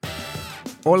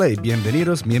Hola y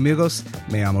bienvenidos, mi amigos.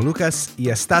 Me llamo Lucas y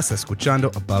estás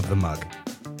escuchando Above the Mug.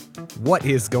 What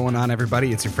is going on,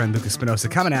 everybody? It's your friend Lucas Spinoza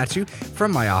coming at you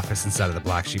from my office inside of the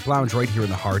Black Sheep Lounge right here in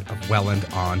the heart of Welland,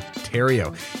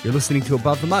 Ontario. You're listening to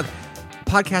Above the Mug, a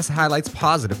podcast that highlights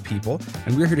positive people,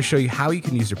 and we're here to show you how you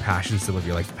can use your passions to live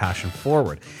your life passion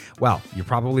forward. Well, you're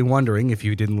probably wondering, if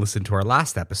you didn't listen to our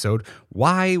last episode,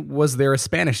 why was there a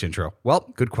Spanish intro?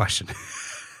 Well, good question.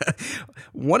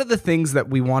 One of the things that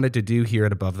we wanted to do here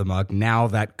at Above the Mug, now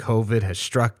that COVID has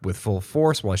struck with full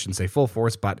force, well, I shouldn't say full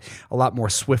force, but a lot more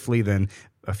swiftly than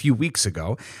a few weeks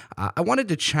ago, I wanted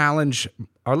to challenge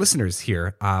our listeners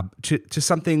here to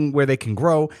something where they can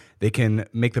grow, they can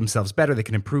make themselves better, they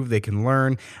can improve, they can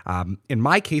learn. In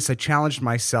my case, I challenged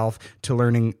myself to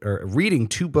reading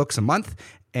 2 books a month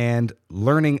and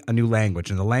learning a new language.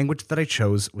 And the language that I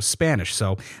chose was Spanish.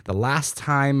 So the last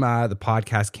time the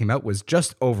podcast came out was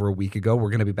just over a week ago.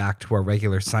 We're going to be back to our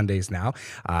regular Sundays now.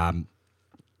 And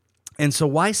so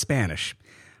why Spanish?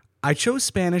 I chose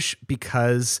Spanish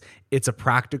because it's a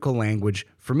practical language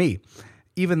for me.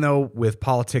 Even though with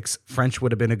politics, French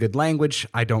would have been a good language,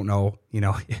 I don't know,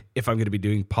 if I'm going to be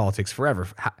doing politics forever.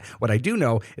 What I do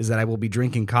know is that I will be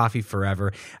drinking coffee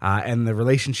forever, and the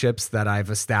relationships that I've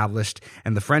established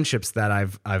and the friendships that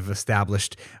I've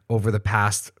established over the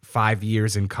past 5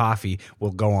 years in coffee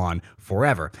will go on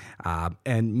forever.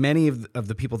 And many of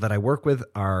the people that I work with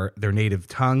their native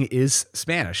tongue is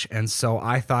Spanish. And so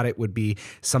I thought it would be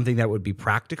something that would be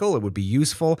practical. It would be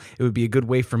useful. It would be a good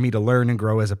way for me to learn and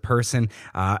grow as a person.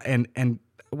 And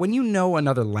when you know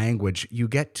another language, you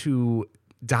get to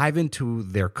dive into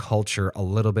their culture a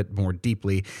little bit more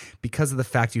deeply because of the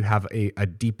fact you have a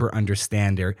deeper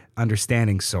understanding,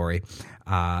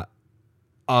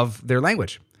 of their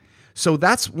language. So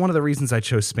that's one of the reasons I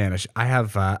chose Spanish.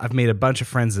 I've made a bunch of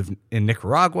friends in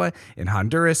Nicaragua, in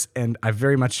Honduras, and I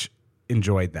very much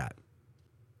enjoyed that.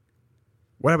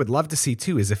 What I would love to see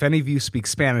too is if any of you speak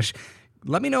Spanish,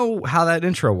 let me know how that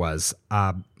intro was.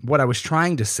 What I was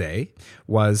trying to say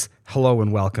was, hello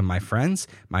and welcome, my friends.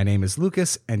 My name is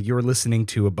Lucas, and you're listening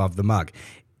to Above the Mug.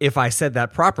 If I said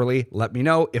that properly, let me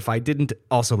know. If I didn't,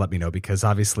 also let me know, because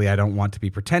obviously I don't want to be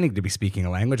pretending to be speaking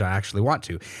a language. I actually want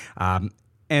to.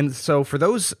 And so for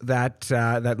those that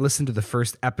listened to the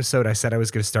first episode, I said I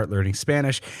was going to start learning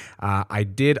Spanish. I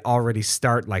did already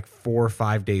start like 4 or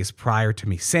 5 days prior to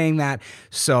me saying that.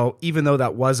 So even though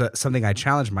that was something I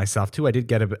challenged myself to, I did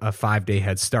get a 5-day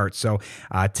head start. So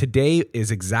today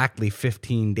is exactly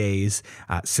 15 days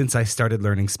since I started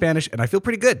learning Spanish, and I feel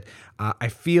pretty good. I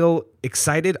feel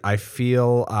excited. I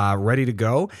feel ready to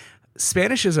go.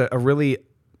 Spanish is a really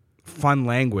fun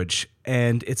language.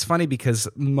 And it's funny because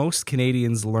most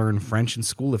Canadians learn French in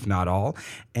school, if not all,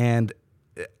 and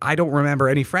I don't remember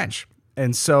any French.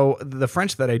 And so the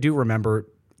French that I do remember,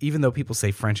 even though people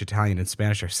say French, Italian, and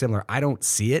Spanish are similar, I don't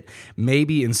see it.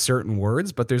 Maybe in certain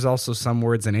words, but there's also some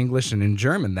words in English and in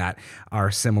German that are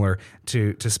similar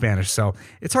to Spanish. So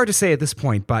it's hard to say at this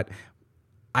point, but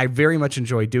I very much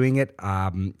enjoy doing it.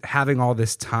 Having all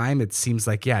this time, it seems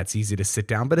like, it's easy to sit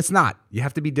down, but it's not. You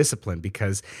have to be disciplined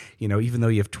because, even though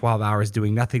you have 12 hours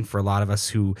doing nothing, for a lot of us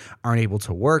who aren't able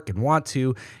to work and want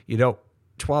to,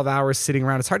 12 hours sitting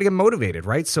around, it's hard to get motivated,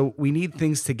 right? So we need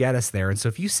things to get us there. And so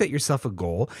if you set yourself a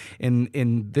goal,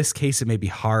 in this case, it may be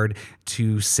hard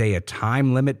to say a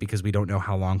time limit because we don't know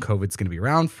how long COVID's going to be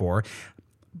around for,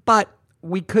 but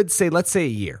we could say, let's say a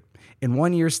year. In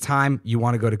 1 year's time, you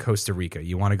want to go to Costa Rica,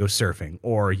 you want to go surfing,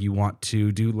 or you want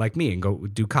to do like me and go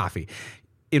do coffee.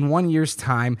 In 1 year's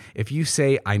time, if you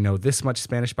say, I know this much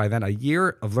Spanish by then, a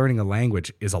year of learning a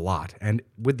language is a lot. And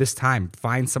with this time,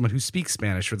 find someone who speaks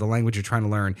Spanish or the language you're trying to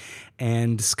learn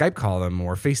and Skype call them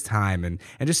or FaceTime and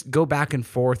just go back and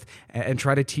forth and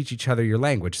try to teach each other your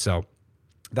language. So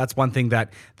that's one thing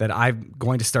that I'm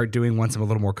going to start doing once I'm a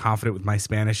little more confident with my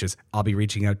Spanish is I'll be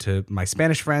reaching out to my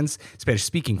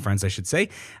Spanish-speaking friends, I should say,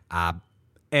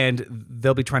 and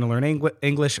they'll be trying to learn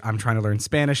English. I'm trying to learn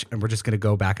Spanish, and we're just going to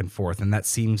go back and forth, and that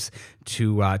seems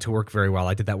to work very well.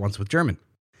 I did that once with German.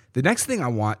 The next thing I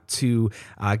want to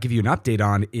give you an update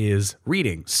on is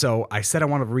reading. So I said I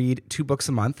want to read 2 books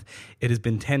a month. It has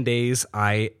been 10 days.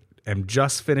 I am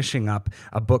just finishing up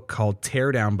a book called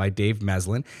Tear Down by Dave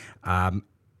Meslin.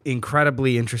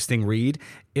 Incredibly interesting read.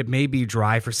 It may be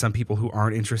dry for some people who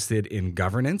aren't interested in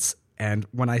governance. And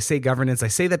when I say governance, I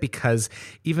say that because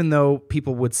even though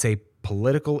people would say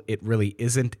political, it really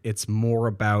isn't. It's more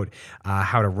about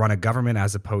how to run a government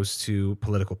as opposed to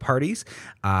political parties.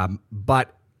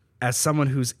 But as someone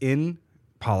who's in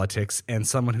politics and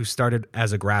someone who started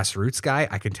as a grassroots guy,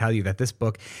 I can tell you that this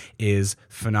book is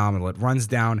phenomenal. It runs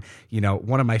down,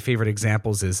 one of my favorite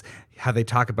examples is how they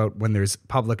talk about when there's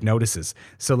public notices.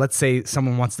 So let's say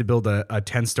someone wants to build a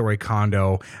 10-story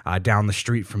condo down the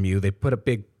street from you. They put a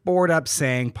big board up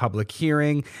saying public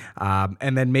hearing,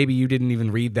 and then maybe you didn't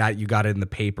even read that. You got it in the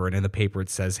paper, and in the paper it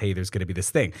says, hey, there's going to be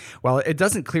this thing. Well, it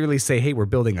doesn't clearly say, hey, we're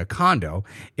building a condo.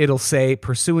 It'll say,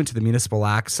 pursuant to the Municipal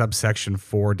Act, subsection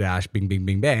 4-bing, bing,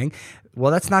 bing, bang.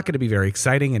 Well, that's not going to be very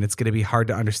exciting, and it's going to be hard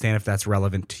to understand if that's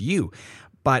relevant to you.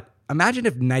 But imagine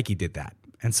if Nike did that.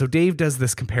 And so Dave does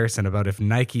this comparison about if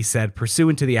Nike said,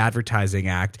 pursuant to the Advertising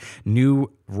Act,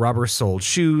 new rubber-soled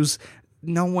shoes,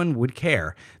 no one would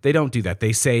care. They don't do that.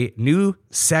 They say new,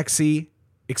 sexy,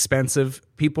 expensive,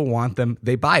 people want them,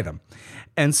 they buy them.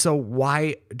 And so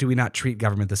why do we not treat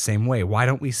government the same way? Why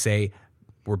don't we say,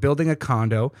 we're building a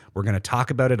condo, we're going to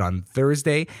talk about it on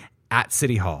Thursday at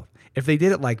City Hall? If they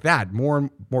did it like that,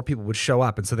 more people would show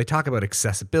up. And so they talk about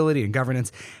accessibility and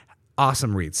governance.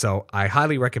 Awesome read. So I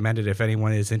highly recommend it if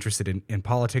anyone is interested in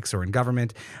politics or in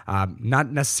government,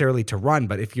 not necessarily to run,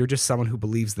 but if you're just someone who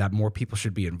believes that more people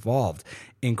should be involved.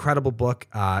 Incredible book.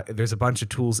 There's a bunch of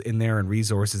tools in there and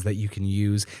resources that you can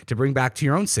use to bring back to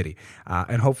your own city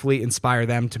and hopefully inspire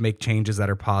them to make changes that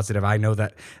are positive. I know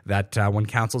that when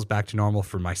council's back to normal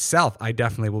for myself, I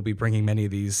definitely will be bringing many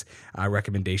of these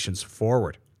recommendations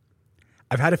forward.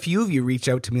 I've had a few of you reach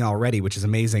out to me already, which is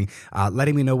amazing,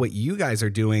 letting me know what you guys are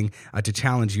doing to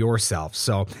challenge yourself.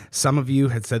 So some of you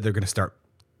had said they're going to start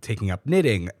taking up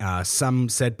knitting. Some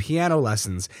said piano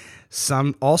lessons.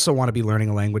 Some also want to be learning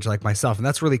a language like myself, and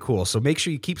that's really cool. So make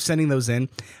sure you keep sending those in.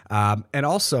 And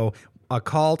also a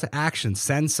call to action.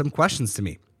 Send some questions to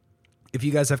me. If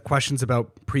you guys have questions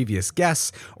about previous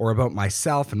guests or about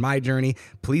myself and my journey,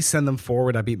 please send them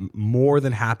forward. I'd be more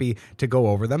than happy to go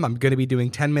over them. I'm going to be doing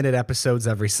 10-minute episodes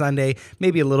every Sunday,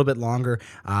 maybe a little bit longer,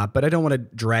 but I don't want to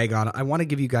drag on. I want to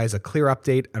give you guys a clear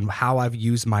update on how I've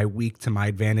used my week to my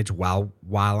advantage while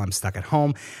I'm stuck at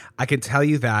home. I can tell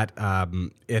you that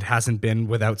it hasn't been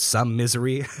without some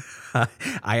misery.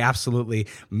 I absolutely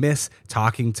miss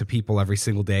talking to people every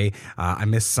single day. I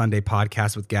miss Sunday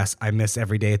podcasts with guests. I miss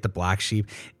every day at the Black Sheep.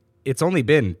 It's only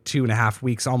been 2.5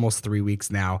 weeks, almost 3 weeks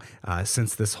now,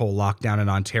 since this whole lockdown in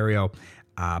Ontario.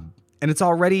 And it's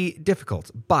already difficult.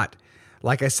 But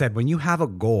like I said, when you have a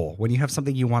goal, when you have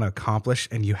something you want to accomplish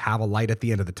and you have a light at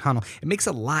the end of the tunnel, it makes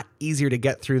it a lot easier to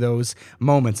get through those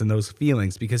moments and those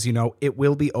feelings because, you know, it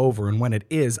will be over. And when it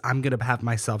is, I'm going to have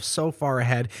myself so far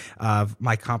ahead of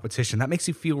my competition. That makes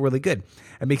you feel really good.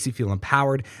 It makes you feel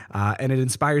empowered and it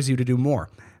inspires you to do more.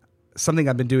 Something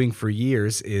I've been doing for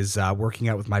years is working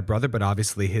out with my brother, but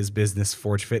obviously his business,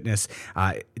 Forge Fitness,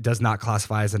 does not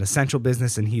classify as an essential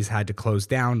business and he's had to close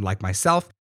down like myself.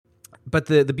 But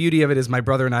the beauty of it is my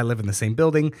brother and I live in the same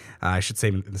building. I should say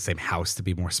in the same house to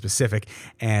be more specific.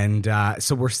 And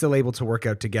so we're still able to work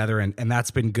out together. And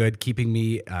that's been good, keeping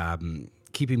me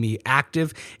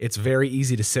active. It's very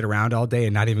easy to sit around all day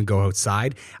and not even go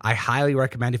outside. I highly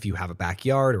recommend if you have a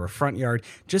backyard or a front yard,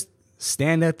 just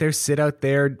stand out there, sit out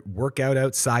there, work out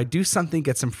outside, do something,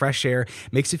 get some fresh air.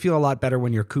 Makes you feel a lot better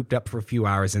when you're cooped up for a few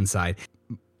hours inside.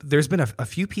 There's been a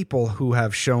few people who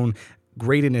have shown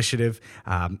great initiative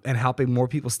and helping more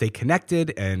people stay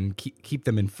connected and keep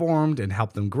them informed and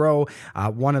help them grow.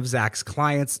 One of Zach's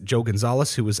clients, Joe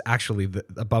Gonzalez, who was actually the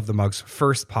Above the Mug's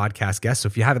first podcast guest. So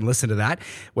if you haven't listened to that,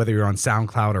 whether you're on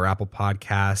SoundCloud or Apple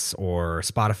Podcasts or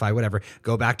Spotify, whatever,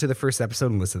 go back to the first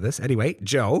episode and listen to this. Anyway,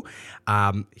 Joe,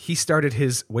 he started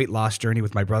his weight loss journey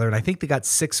with my brother, and I think they got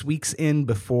 6 weeks in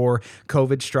before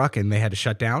COVID struck and they had to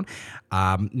shut down.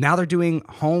 Now they're doing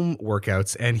home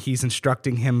workouts and he's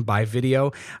instructing him by video.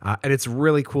 And it's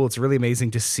really cool. It's really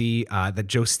amazing to see that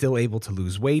Joe's still able to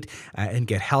lose weight and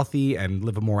get healthy and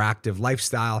live a more active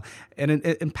lifestyle and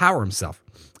empower himself.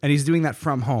 And he's doing that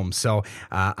from home. So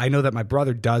I know that my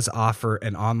brother does offer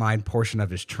an online portion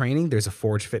of his training. There's a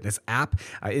Forge Fitness app.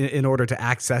 In order to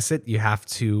access it, you have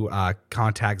to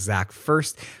contact Zach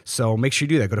first. So make sure you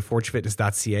do that. Go to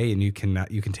forgefitness.ca and you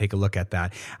can take a look at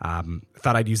that.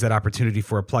 Thought I'd use that opportunity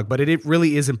for a plug, but it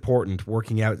really is important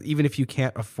working out. Even if you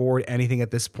can't afford anything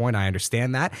at this point, I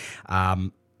understand that.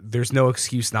 There's no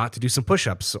excuse not to do some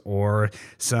push-ups or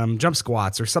some jump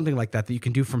squats or something like that you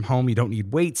can do from home. You don't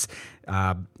need weights.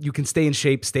 You can stay in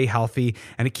shape, stay healthy,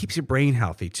 and it keeps your brain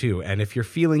healthy too. And if you're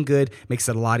feeling good, it makes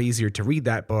it a lot easier to read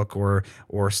that book or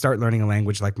start learning a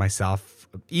language like myself.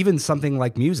 Even something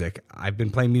like music. I've been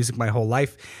playing music my whole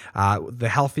life. The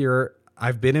healthier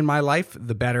I've been in my life,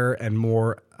 the better and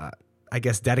more I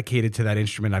guess, dedicated to that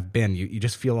instrument I've been. You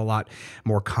just feel a lot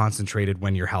more concentrated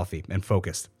when you're healthy and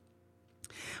focused.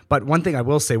 But one thing I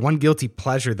will say, one guilty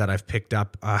pleasure that I've picked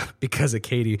up because of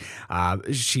Katie,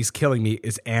 she's killing me,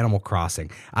 is Animal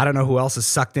Crossing. I don't know who else is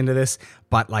sucked into this,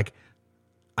 but like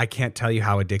I can't tell you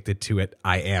how addicted to it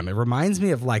I am. It reminds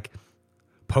me of like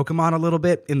Pokemon a little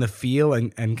bit in the feel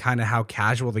and kind of how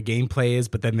casual the gameplay is,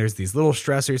 but then there's these little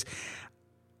stressors.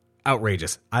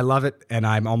 Outrageous. I love it, and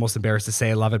I'm almost embarrassed to say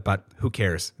I love it, but who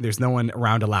cares? There's no one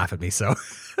around to laugh at me, so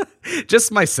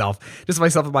just myself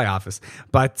in my office.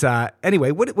 But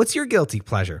anyway, what's your guilty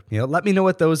pleasure? Let me know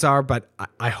what those are, but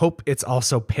I hope it's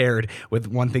also paired with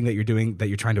one thing that you're doing that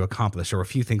you're trying to accomplish, or a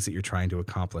few things that you're trying to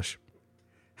accomplish.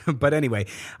 But anyway,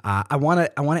 I want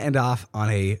to end off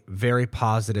on a very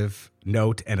positive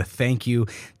note and a thank you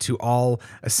to all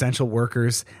essential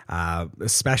workers,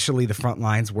 especially the front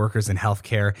lines workers in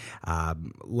healthcare.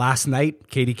 Last night,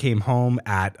 Katie came home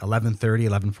at 11:30,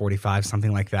 11:45,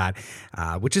 something like that,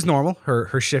 which is normal.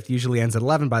 Her shift usually ends at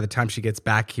 11. By the time she gets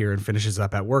back here and finishes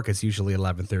up at work, it's usually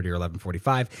 11:30 or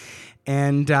 11:45.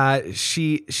 And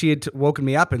she had woken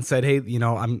me up and said, "Hey,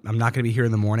 I'm not going to be here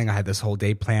in the morning. I had this whole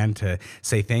day planned to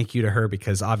say thank you to her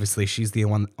because obviously she's the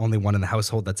only one in the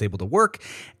household that's able to work,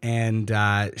 and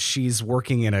she's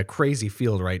working in a crazy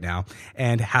field right now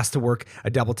and has to work a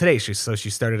double today. So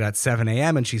she started at 7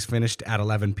 a.m. and she's finished at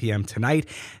 11 p.m. tonight."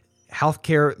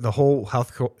 Healthcare, the whole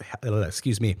healthcare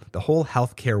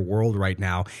world right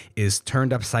now is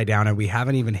turned upside down, and we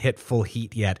haven't even hit full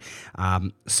heat yet.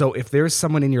 So if there's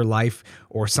someone in your life,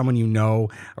 or someone you know,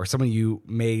 or someone you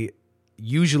may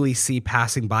usually see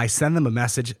passing by, send them a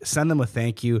message, send them a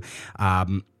thank you.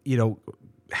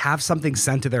 Have something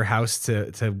sent to their house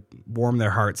to warm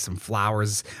their hearts, some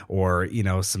flowers, or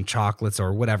some chocolates,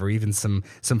 or whatever, even some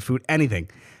food, anything.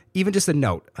 Even just a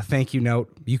note, a thank you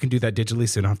note. You can do that digitally,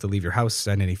 so you don't have to leave your house,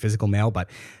 send any physical mail, but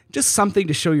just something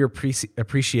to show your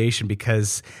appreciation,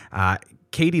 because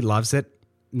Katie loves it.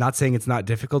 Not saying it's not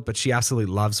difficult, but she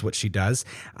absolutely loves what she does.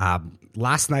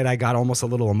 Last night, I got almost a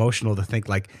little emotional to think,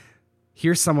 like,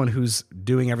 here's someone who's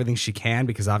doing everything she can,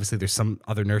 because obviously there's some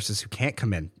other nurses who can't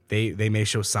come in. They may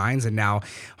show signs, and now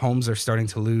homes are starting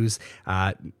to lose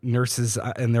nurses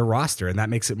in their roster, and that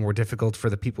makes it more difficult for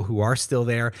the people who are still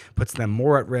there, puts them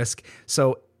more at risk.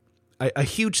 So a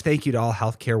huge thank you to all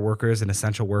healthcare workers and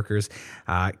essential workers.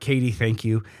 Katie, thank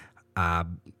you.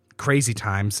 Crazy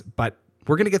times, but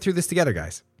we're going to get through this together,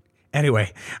 guys.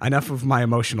 Anyway, enough of my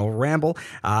emotional ramble.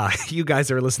 You guys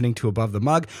are listening to Above the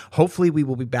Mug. Hopefully we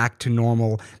will be back to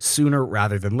normal sooner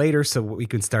rather than later, so we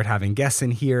can start having guests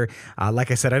in here.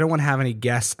 Like I said, I don't want to have any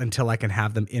guests until I can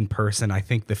have them in person. I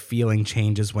think the feeling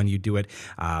changes when you do it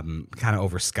kind of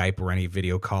over Skype or any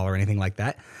video call or anything like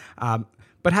that.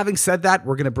 But having said that,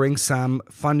 we're going to bring some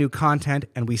fun new content,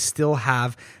 and we still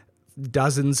have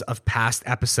dozens of past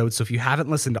episodes. So if you haven't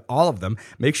listened to all of them,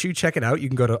 make sure you check it out. You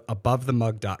can go to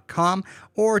abovethemug.com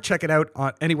or check it out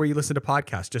on anywhere you listen to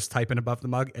podcasts. Just type in Above the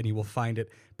Mug and you will find it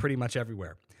pretty much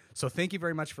everywhere. So thank you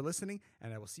very much for listening,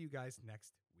 and I will see you guys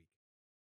next.